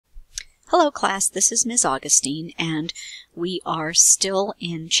Hello class, this is Ms. Augustine and we are still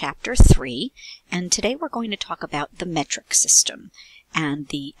in Chapter 3 and today we're going to talk about the metric system and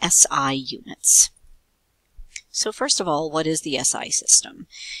the SI units. So first of all, what is the SI system?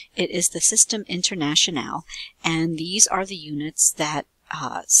 It is the System International, and these are the units that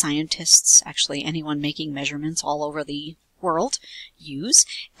scientists, actually anyone making measurements all over the world, use,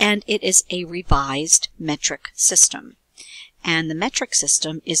 and it is a revised metric system. And the metric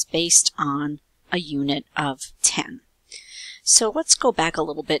system is based on a unit of 10. So let's go back a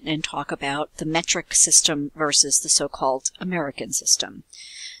little bit and talk about the metric system versus the so-called American system.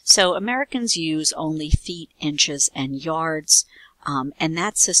 So Americans use only feet, inches, and yards, and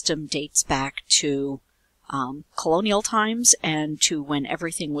that system dates back to colonial times and to when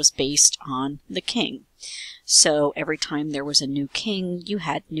everything was based on the king. So every time there was a new king, you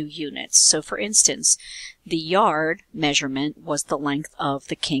had new units. So for instance, the yard measurement was the length of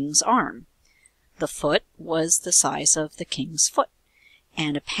the king's arm. The foot was the size of the king's foot.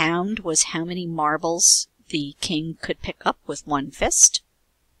 And a pound was how many marbles the king could pick up with one fist.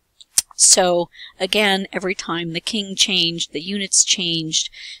 So again, every time the king changed, the units changed.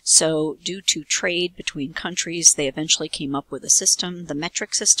 So due to trade between countries, they eventually came up with a system, the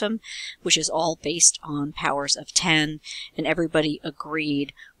metric system, which is all based on powers of 10, and everybody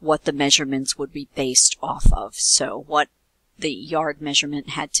agreed what the measurements would be based off of. So what the yard measurement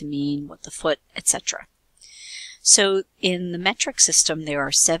had to mean, what the foot, etc. So in the metric system, there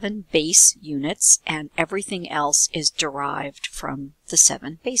are 7 base units, and everything else is derived from the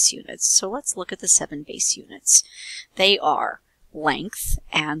 7 base units. So let's look at the 7 base units. They are length,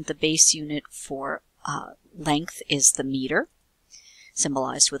 and the base unit for length is the meter,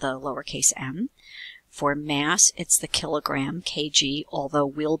 symbolized with a lowercase m. For mass, it's the kilogram, kg, although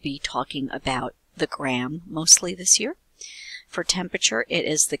we'll be talking about the gram mostly this year. For temperature, it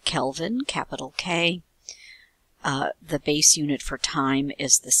is the Kelvin, capital K. The base unit for time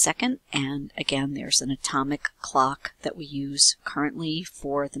is the second, and again there's an atomic clock that we use currently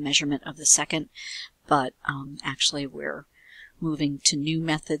for the measurement of the second, but actually we're moving to new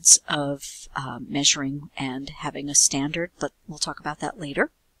methods of measuring and having a standard, but we'll talk about that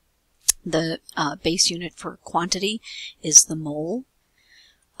later. The base unit for quantity is the mole,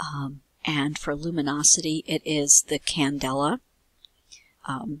 and for luminosity it is the candela.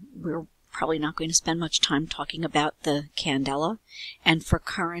 We're probably not going to spend much time talking about the candela, and for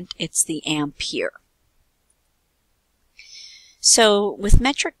current it's the ampere. So with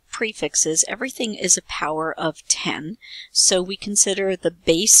metric prefixes, everything is a power of 10, so we consider the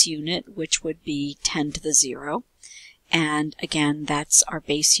base unit, which would be 10 to the 0, and again that's our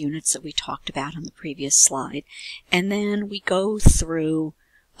base units that we talked about on the previous slide, and then we go through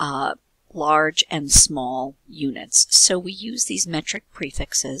large and small units. So we use these metric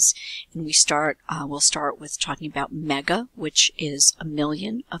prefixes, and we'll start with talking about mega, which is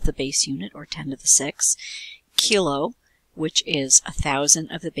 1,000,000 of the base unit, or 10 to the 6. Kilo, which is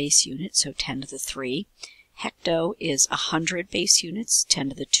 1,000 of the base unit, so 10 to the 3. Hecto is 100 base units,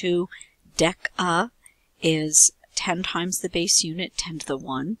 10 to the 2. Deca is 10 times the base unit, 10 to the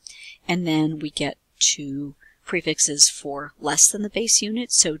 1. And then we get to prefixes for less than the base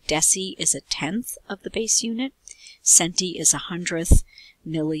unit. So deci is 1/10 of the base unit, centi is 100th,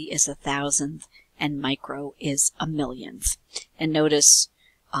 milli is 1,000th, and micro is 1,000,000th. And notice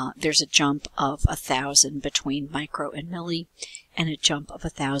there's a jump of 1,000 between micro and milli, and a jump of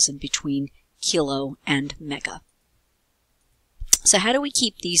 1,000 between kilo and mega. So how do we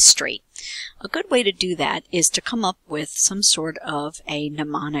keep these straight? A good way to do that is to come up with some sort of a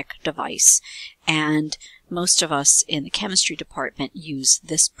mnemonic device, and most of us in the chemistry department use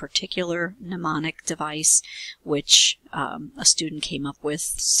this particular mnemonic device, which a student came up with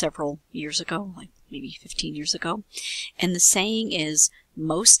several years ago, like maybe 15 years ago. And the saying is,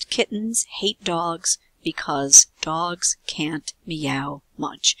 most kittens hate dogs because dogs can't meow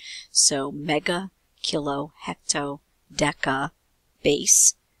much. So mega, kilo, hecto, deca,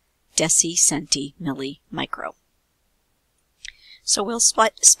 base, deci, centi, milli, micro. So we'll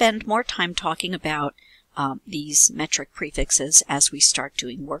spend more time talking about these metric prefixes as we start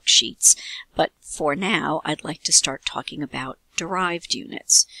doing worksheets, but for now I'd like to start talking about derived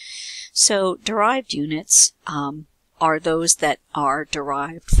units. So derived units are those that are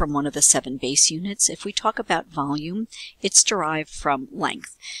derived from one of the 7 base units. If we talk about volume, it's derived from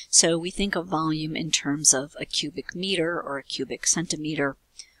length. So we think of volume in terms of a cubic meter or a cubic centimeter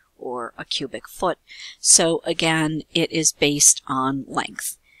or a cubic foot. So again, it is based on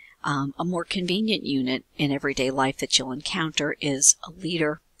length. A more convenient unit in everyday life that you'll encounter is a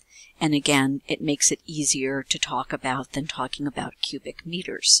liter, and again, it makes it easier to talk about than talking about cubic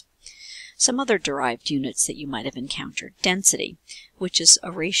meters. Some other derived units that you might have encountered. Density, which is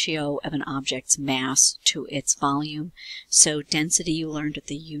a ratio of an object's mass to its volume. So density, you learned at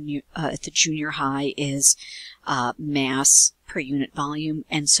the junior high, is mass per unit volume,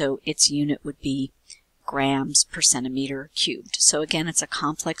 and so its unit would be grams per centimeter cubed. So again, it's a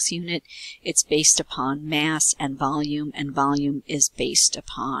complex unit. It's based upon mass and volume is based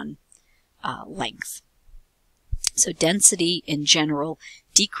upon length. So density in general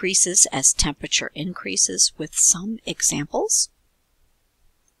decreases as temperature increases, with some examples.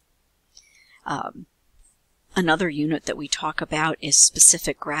 Another unit that we talk about is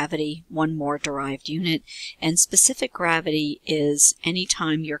specific gravity, one more derived unit. And specific gravity is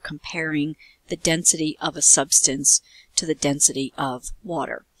anytime you're comparing the density of a substance to the density of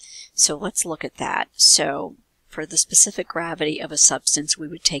water. So let's look at that. So for the specific gravity of a substance, we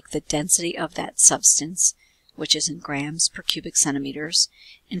would take the density of that substance, which is in grams per cubic centimeters,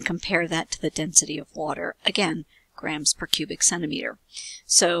 and compare that to the density of water, again, grams per cubic centimeter.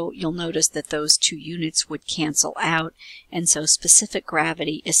 So you'll notice that those two units would cancel out, and so specific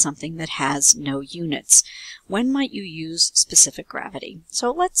gravity is something that has no units. When might you use specific gravity?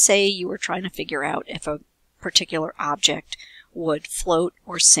 So let's say you were trying to figure out if a particular object would float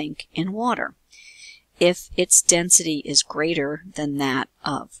or sink in water. If its density is greater than that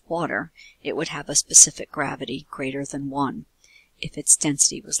of water, it would have a specific gravity greater than 1. If its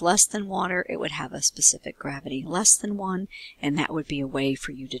density was less than water, it would have a specific gravity less than 1, and that would be a way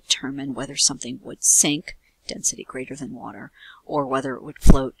for you to determine whether something would sink, density greater than water, or whether it would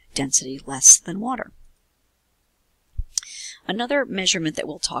float, density less than water. Another measurement that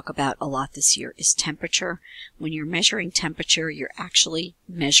we'll talk about a lot this year is temperature. When you're measuring temperature, you're actually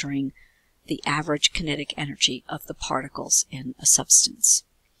measuring the average kinetic energy of the particles in a substance.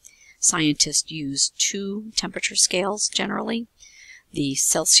 Scientists use two temperature scales generally, the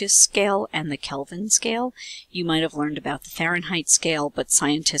Celsius scale and the Kelvin scale. You might have learned about the Fahrenheit scale, but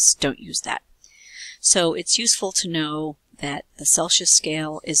scientists don't use that. So it's useful to know that the Celsius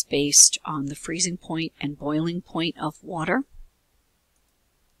scale is based on the freezing point and boiling point of water,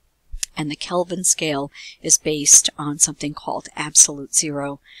 and the Kelvin scale is based on something called absolute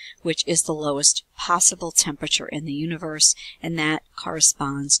zero, which is the lowest possible temperature in the universe, and that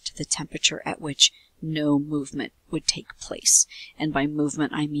corresponds to the temperature at which no movement would take place. And by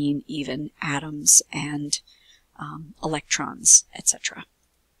movement, I mean even atoms and electrons, etc.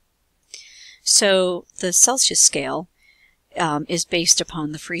 So the Celsius scale is based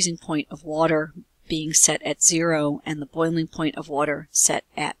upon the freezing point of water being set at 0 and the boiling point of water set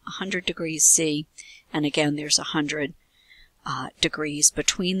at 100 degrees C. And again, there's 100 degrees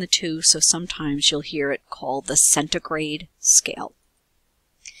between the two, so sometimes you'll hear it called the centigrade scale.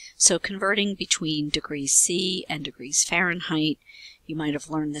 So converting between degrees C and degrees Fahrenheit, you might have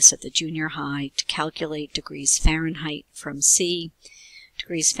learned this at the junior high. To calculate degrees Fahrenheit from C,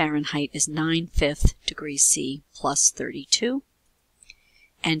 degrees Fahrenheit is 9/5 degrees C plus 32.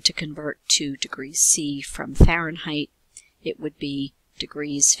 And to convert to degrees C from Fahrenheit, it would be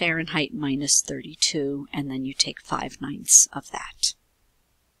degrees Fahrenheit minus 32, and then you take 5/9 of that.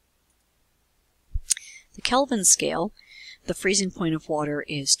 The Kelvin scale, the freezing point of water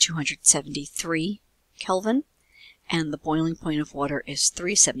is 273 Kelvin, and the boiling point of water is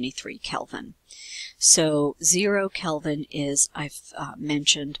 373 Kelvin. So 0 Kelvin is, I've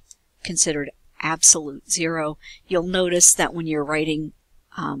mentioned, considered absolute zero. You'll notice that when you're writing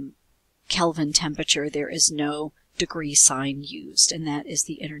Kelvin temperature, there is no degree sign used, and that is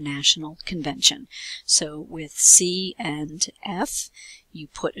the international convention. So with C and F, you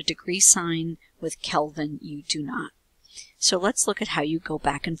put a degree sign. With Kelvin, you do not. So let's look at how you go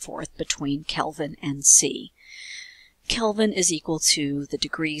back and forth between Kelvin and C. Kelvin is equal to the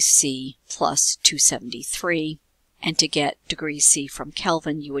degrees C plus 273, and to get degrees C from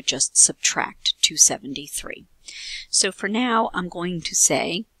Kelvin, you would just subtract 273. So for now, I'm going to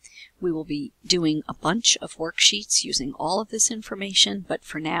say we will be doing a bunch of worksheets using all of this information, but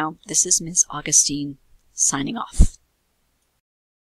for now, this is Ms. Augustine signing off.